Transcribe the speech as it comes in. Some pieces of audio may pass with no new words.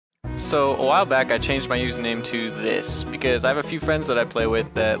So a while back I changed my username to this because I have a few friends that I play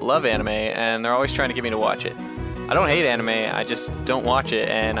with that love anime and they're always trying to get me to watch it. I don't hate anime, I just don't watch it,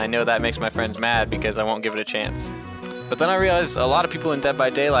 and I know that makes my friends mad because I won't give it a chance. But then I realized a lot of people in Dead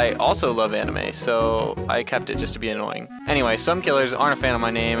by Daylight also love anime, so I kept it just to be annoying. Anyway, some killers aren't a fan of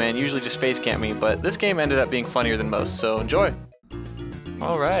my name and usually just face camp me, but this game ended up being funnier than most, so enjoy!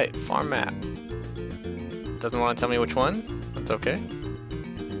 Alright, farm map. Doesn't want to tell me which one? That's okay.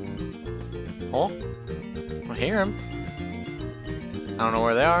 Oh, I hear them. I don't know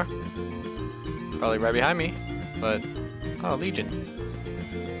where they are. Probably right behind me, but oh, Legion.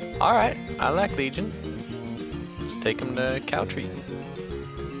 Alright, I like Legion. Let's take them to Cow Tree.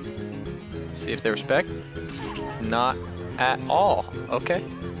 See if they respect. Not at all. Okay.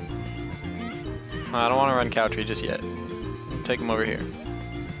 I don't want to run Cow Tree just yet. I'll take them over here.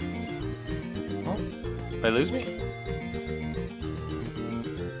 Oh, they lose me?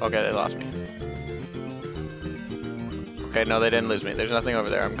 Okay, they lost me. Okay, no, they didn't lose me. There's nothing over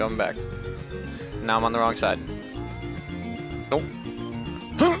there. I'm coming back. Now I'm on the wrong side. Oh.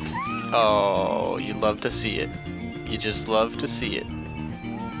 Oh, you love to see it. You just love to see it.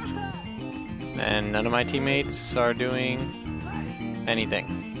 And none of my teammates are doing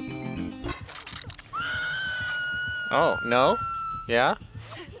anything. Oh, no? Yeah?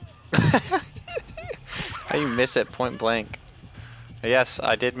 How do you miss it point blank? Yes,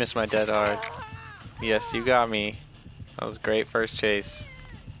 I did miss my dead hard. Yes, you got me. That was a great first chase.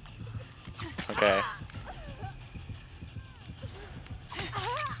 Okay.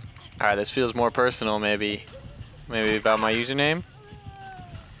 Alright, this feels more personal, maybe. Maybe about my username?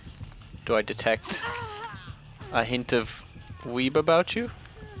 Do I detect a hint of weeb about you?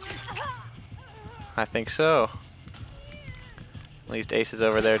 I think so. At least Ace is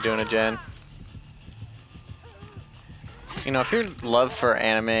over there doing a gen. You know, if your love for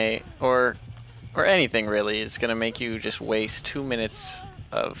anime or anything really is gonna make you just waste 2 minutes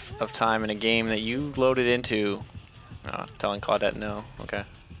of time in a game that you loaded into. Oh, telling Claudette no. Okay.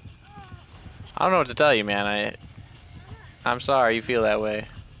 I don't know what to tell you, man. I'm sorry you feel that way.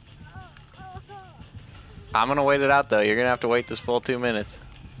 I'm gonna wait it out though. You're gonna have to wait this full 2 minutes.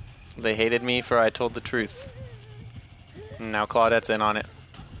 They hated me for I told the truth. Now Claudette's in on it.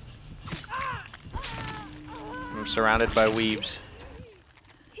 I'm surrounded by weebs.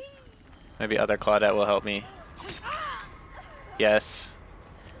 Maybe other Claudette will help me. Yes.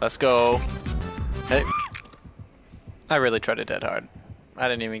 Let's go. Hey. I really tried it dead hard. I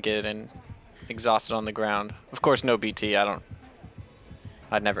didn't even get it exhausted on the ground. Of course, no BT. I'd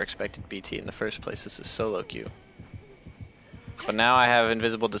never expected BT in the first place. This is solo queue. But now I have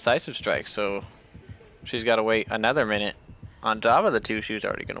invisible decisive strike, so she's got to wait another minute on top of the 2 she was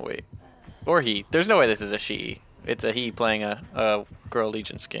already going to wait. Or he. There's no way this is a she. It's a he playing a girl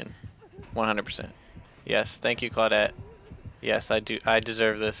Legion skin. 100%. Yes, thank you, Claudette. Yes, I do. I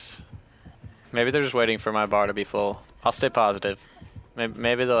deserve this. Maybe they're just waiting for my bar to be full. I'll stay positive.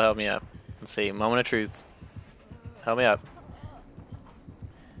 Maybe they'll help me up. Let's see. Moment of truth. Help me up.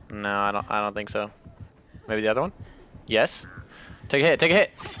 No, I don't think so. Maybe the other one? Yes. Take a hit. Take a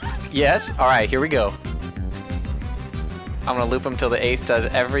hit. Yes. All right. Here we go. I'm gonna loop him till the Ace does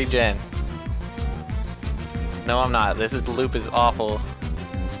every gen. No, I'm not. The loop is awful.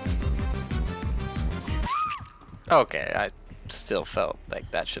 Okay, I still felt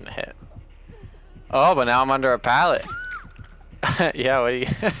like that shouldn't hit. Oh, but now I'm under a pallet. Yeah, what do you...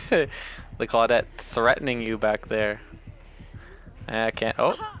 The Claudette threatening you back there. I can't...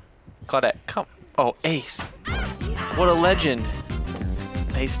 Oh, Claudette, come... Oh, Ace. What a legend.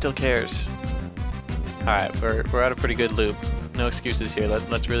 Ace still cares. Alright, we're at a pretty good loop. No excuses here.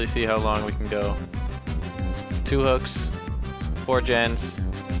 Let's really see how long we can go. 2 hooks, 4 gens,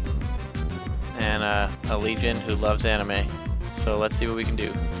 and a Legion who loves anime. So let's see what we can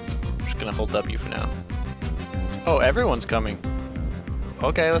do. I'm just gonna hold W for now. Oh, everyone's coming.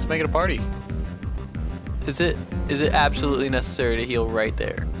 Okay, let's make it a party. Is it absolutely necessary to heal right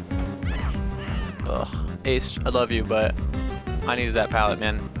there? Ugh, Ace, I love you, but I needed that pallet,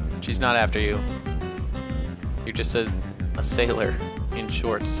 man. She's not after you. You're just a sailor in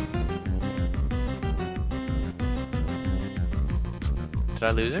shorts. Did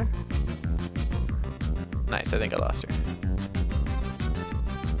I lose her? Nice, I think I lost her.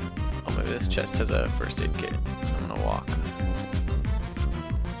 Oh, maybe this chest has a first aid kit. I'm gonna walk.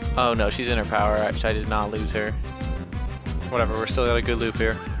 Oh no, she's in her power. Actually, I did not lose her. Whatever, we're still got a good loop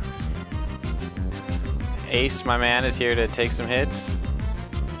here. Ace, my man, is here to take some hits.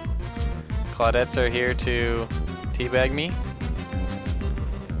 Claudettes are here to teabag me.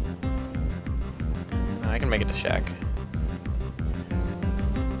 I can make it to Shack.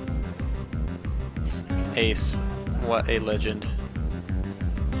 Ace. What a legend.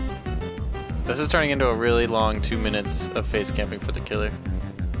 This is turning into a really long 2 minutes of face camping for the killer.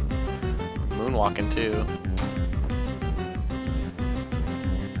 Moonwalking too.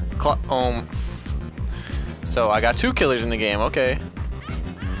 So I got 2 killers in the game, okay.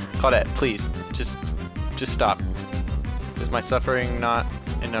 Claudette, please, just stop. Is my suffering not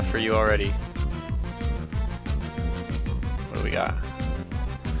enough for you already? What do we got?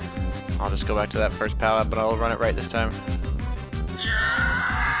 I'll just go back to that first pallet, but I'll run it right this time.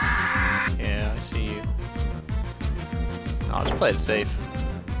 Yeah, I see you. I'll just play it safe.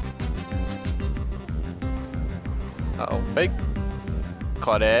 Uh-oh, fake.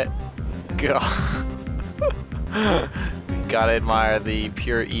 Claudette. God. Gotta admire the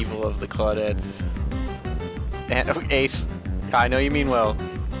pure evil of the Claudettes. And Ace, I know you mean well.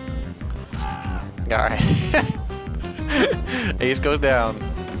 Alright. Ace goes down.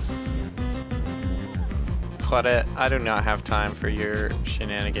 Claudette, I do not have time for your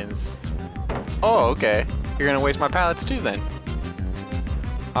shenanigans. Oh, okay. You're gonna waste my pallets too then.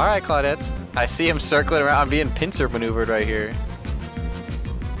 Alright, Claudettes. I see him circling around. I'm being pincer maneuvered right here.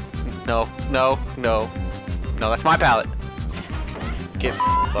 No, no, no. No, that's my pallet. Get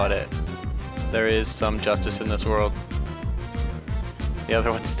Claudette. There is some justice in this world. The other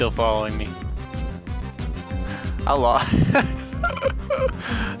one's still following me. I lost.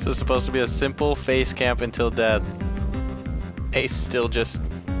 So it's supposed to be a simple face camp until death. Ace still just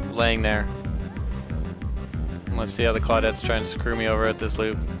laying there. Let's see how the Claudette's trying to screw me over at this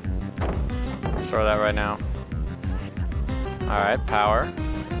loop. I'll throw that right now. Alright, power.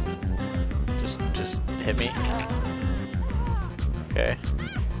 Just hit me. Okay.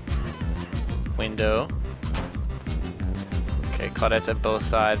 Window. Okay, Claudette's at both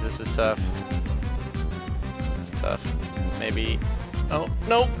sides. This is tough. It's tough. Maybe. Oh,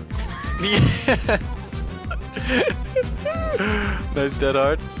 no! Yes! Nice dead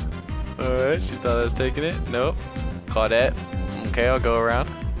hard. Alright, she thought I was taking it. Nope. Claudette. Okay, I'll go around.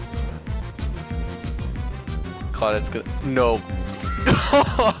 Claudette's good. No.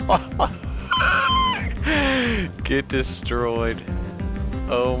 Get destroyed.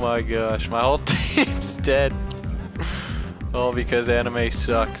 Oh my gosh, my whole team's dead. All because anime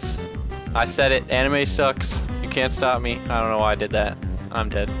sucks. I said it, anime sucks. You can't stop me. I don't know why I did that. I'm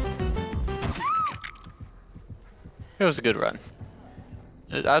dead. It was a good run.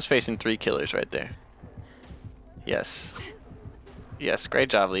 I was facing 3 killers right there. Yes. Yes, great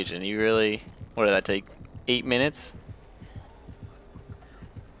job, Legion. You really... What did that take? 8 minutes?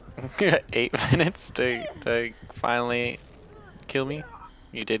 8 minutes to finally kill me?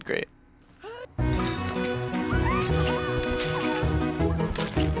 You did great.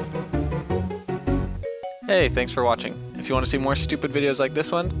 Hey, thanks for watching. If you want to see more stupid videos like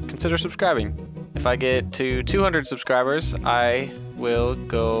this one, consider subscribing. If I get to 200 subscribers, I will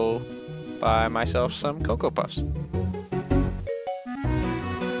go buy myself some Cocoa Puffs.